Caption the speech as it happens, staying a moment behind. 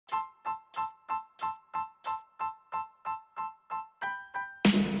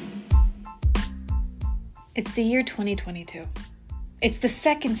It's the year 2022. It's the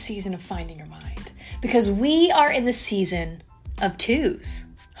second season of Finding Your Mind because we are in the season of twos.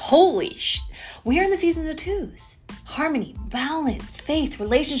 We are in the season of twos. Harmony, balance, faith,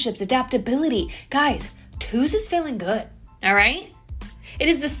 relationships, adaptability. Guys, twos is feeling good, all right? It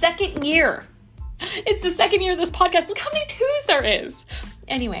is the second year. It's the second year of this podcast. Look how many twos there is.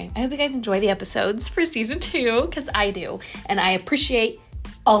 Anyway, I hope you guys enjoy the episodes for season 2 because I do. And I appreciate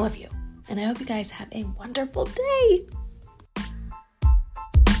all of you. And I hope you guys have a wonderful day.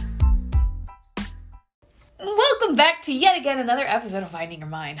 Welcome back to yet again another episode of Finding Your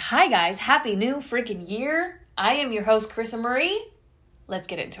Mind. Hi guys, happy new freaking year. I am your host, Carissa Marie. Let's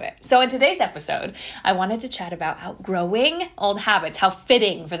get into it. So in today's episode, I wanted to chat about outgrowing old habits. How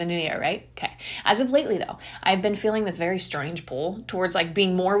fitting for the new year, right? Okay. As of lately though, I've been feeling this very strange pull towards like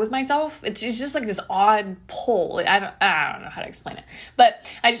being more with myself. It's just like this odd pull. I don't know how to explain it, but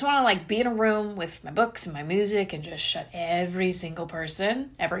I just want to like be in a room with my books and my music and just shut every single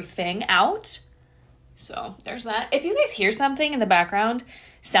person, everything out. So there's that. If you guys hear something in the background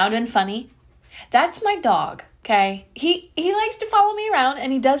sounding funny, that's my dog. Okay, he likes to follow me around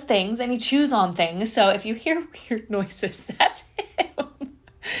and he does things and he chews on things. So if you hear weird noises, that's him.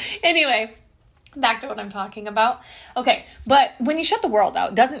 Anyway, back to what I'm talking about. Okay, but when you shut the world out,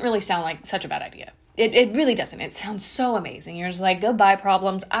 it doesn't really sound like such a bad idea. It really doesn't. It sounds so amazing. You're just like, goodbye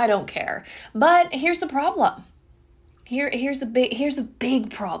problems, I don't care. But here's the problem. Here's a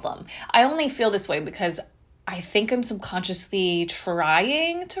big problem. I only feel this way because I think I'm subconsciously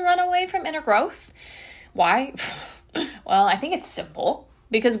trying to run away from inner growth. Why? Well, I think it's simple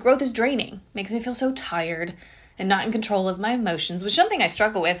because growth is draining. Makes me feel so tired and not in control of my emotions, which is something I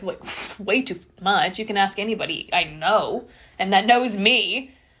struggle with way too much. You can ask anybody I know and that knows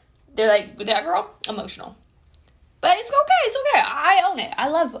me. They're like, that girl, emotional. But it's okay. I own it. I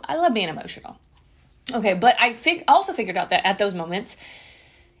love being emotional. Okay, but I also figured out that at those moments,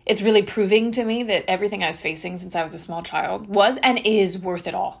 it's really proving to me that everything I was facing since I was a small child was and is worth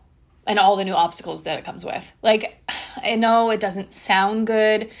it all. And all the new obstacles that it comes with. Like, I know it doesn't sound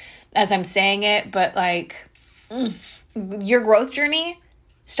good as I'm saying it, but like, your growth journey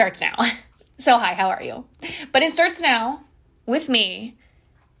starts now. So hi, how are you? But it starts now with me,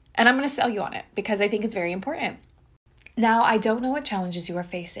 and I'm going to sell you on it because I think it's very important. Now, I don't know what challenges you are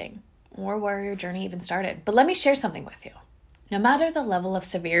facing or where your journey even started, but let me share something with you. No matter the level of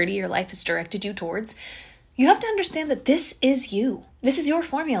severity your life has directed you towards, you have to understand that this is you. This is your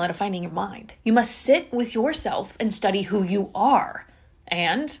formula to finding your mind. You must sit with yourself and study who you are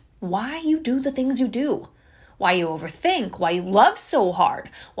and why you do the things you do, why you overthink, why you love so hard,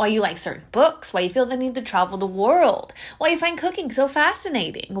 why you like certain books, why you feel the need to travel the world, why you find cooking so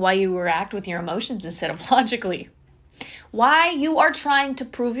fascinating, why you react with your emotions instead of logically, why you are trying to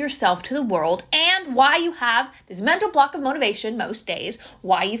prove yourself to the world, and why you have this mental block of motivation most days,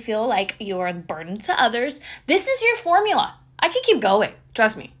 why you feel like you're a burden to others. This is your formula. I could keep going.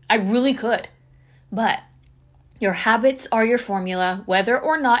 Trust me, I really could. But your habits are your formula. Whether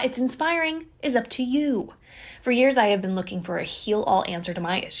or not it's inspiring is up to you. For years, I have been looking for a heal-all answer to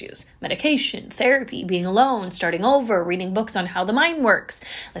my issues. Medication, therapy, being alone, starting over, reading books on how the mind works,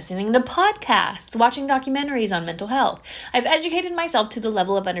 listening to podcasts, watching documentaries on mental health. I've educated myself to the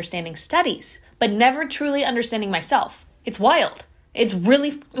level of understanding studies, but never truly understanding myself. It's wild. It's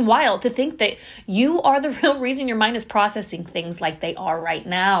really wild to think that you are the real reason your mind is processing things like they are right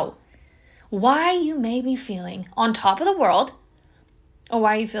now. Why you may be feeling on top of the world, or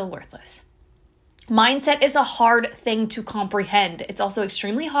why you feel worthless. Mindset is a hard thing to comprehend. It's also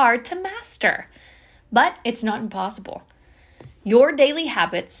extremely hard to master, but it's not impossible. Your daily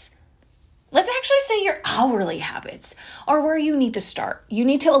habits, let's actually say your hourly habits, are where you need to start. You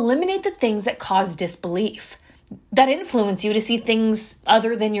need to eliminate the things that cause disbelief, that influence you to see things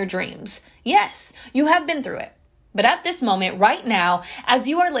other than your dreams. Yes, you have been through it, but at this moment, right now, as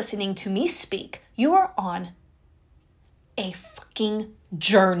you are listening to me speak, you are on a fucking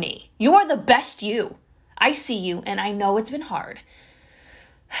journey. You are the best you. I see you and I know it's been hard.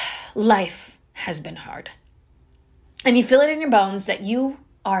 Life has been hard. And you feel it in your bones that you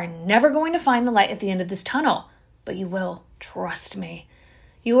are never going to find the light at the end of this tunnel, but you will. Trust me.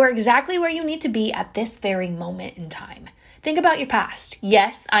 You are exactly where you need to be at this very moment in time. Think about your past.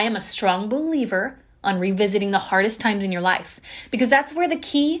 Yes, I am a strong believer on revisiting the hardest times in your life because that's where the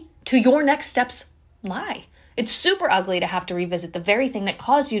key to your next steps lie. It's super ugly to have to revisit the very thing that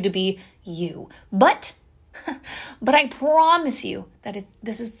caused you to be you. But I promise you that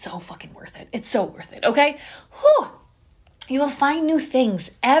this is so fucking worth it. It's so worth it, okay? Whew. You will find new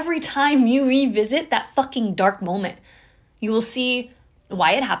things every time you revisit that fucking dark moment. You will see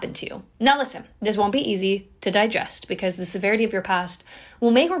why it happened to you. Now listen, this won't be easy to digest because the severity of your past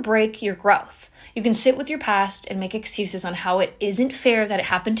will make or break your growth. You can sit with your past and make excuses on how it isn't fair that it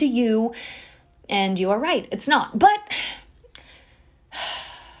happened to you, and you are right, it's not. But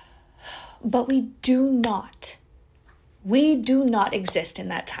we do not exist in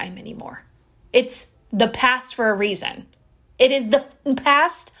that time anymore. It's the past for a reason. It is the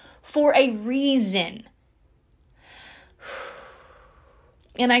past for a reason.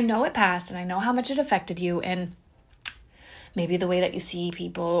 And I know it passed, and I know how much it affected you, and maybe the way that you see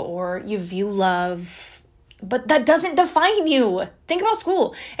people or you view love, but that doesn't define you. Think about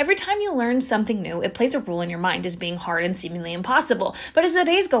school. Every time you learn something new, it plays a role in your mind as being hard and seemingly impossible. But as the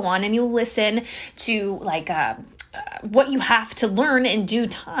days go on and you listen to what you have to learn in due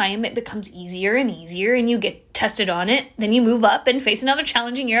time, it becomes easier and easier, and you get tested on it. Then you move up and face another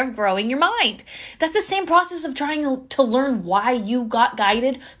challenging year of growing your mind. That's the same process of trying to learn why you got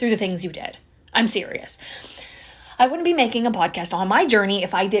guided through the things you did. I'm serious. I wouldn't be making a podcast on my journey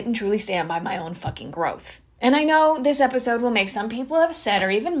if I didn't truly stand by my own fucking growth. And I know this episode will make some people upset or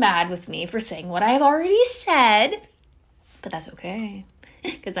even mad with me for saying what I have already said, but that's okay.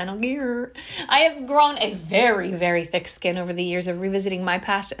 Because I don't care. I have grown a very, very thick skin over the years of revisiting my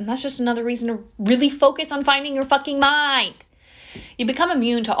past, and that's just another reason to really focus on finding your fucking mind. You become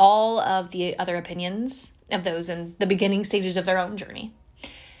immune to all of the other opinions of those in the beginning stages of their own journey.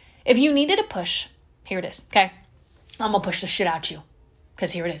 If you needed a push, here it is, okay? I'm gonna push the shit out you,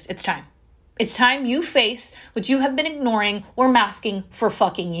 because here it is. It's time. It's time you face what you have been ignoring or masking for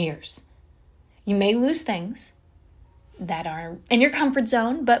fucking years. You may lose things that are in your comfort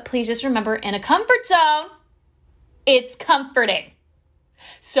zone, but please just remember, in a comfort zone, it's comforting.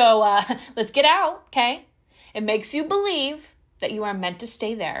 So let's get out, okay? It makes you believe that you are meant to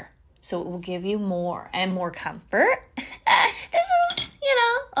stay there. So it will give you more and more comfort. This is,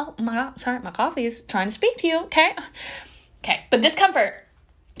 oh my God, sorry, my coffee is trying to speak to you, okay? Okay, but this comfort,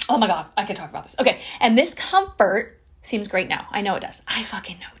 oh my God, I could talk about this. Okay, and this comfort seems great now. I know it does. I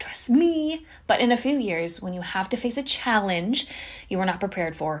fucking know, trust me. But in a few years, when you have to face a challenge you were not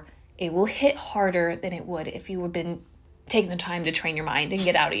prepared for, it will hit harder than it would if you had been taking the time to train your mind and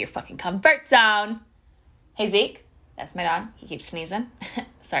get out of your fucking comfort zone. Hey, Zeke, that's my dog. He keeps sneezing.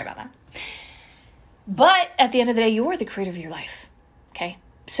 Sorry about that. But at the end of the day, you are the creator of your life, okay?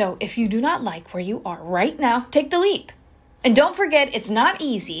 So if you do not like where you are right now, take the leap. And don't forget, it's not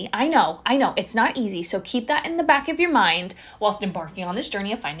easy. I know, it's not easy. So keep that in the back of your mind whilst embarking on this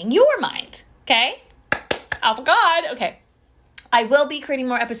journey of finding your mind, okay? Oh my God, okay. I will be creating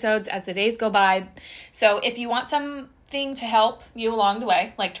more episodes as the days go by. So if you want something to help you along the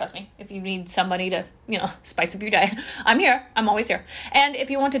way, trust me, if you need somebody to, spice up your day, I'm here. I'm always here. And if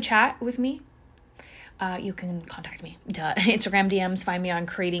you want to chat with me, you can contact me. Instagram DMs, find me on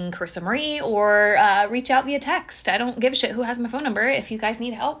Creating Carissa Marie, or reach out via text. I don't give a shit who has my phone number. If you guys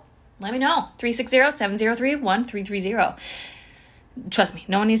need help, let me know. 360-703-1330. Trust me,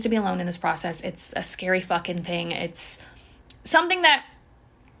 no one needs to be alone in this process. It's a scary fucking thing. It's something that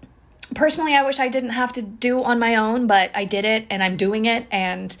personally I wish I didn't have to do on my own, but I did it and I'm doing it.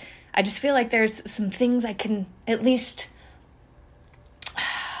 And I just feel like there's some things I can at least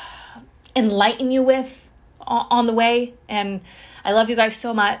enlighten you with on the way. And I love you guys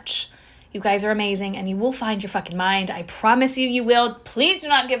so much. You guys are amazing, and you will find your fucking mind. I promise you, you will. Please do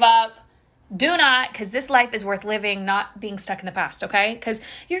not give up. Do not, because this life is worth living, not being stuck in the past, okay? Because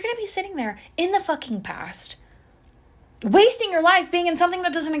you're going to be sitting there in the fucking past, wasting your life being in something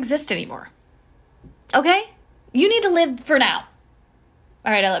that doesn't exist anymore. Okay? You need to live for now.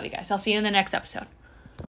 All right, I love you guys. I'll see you in the next episode.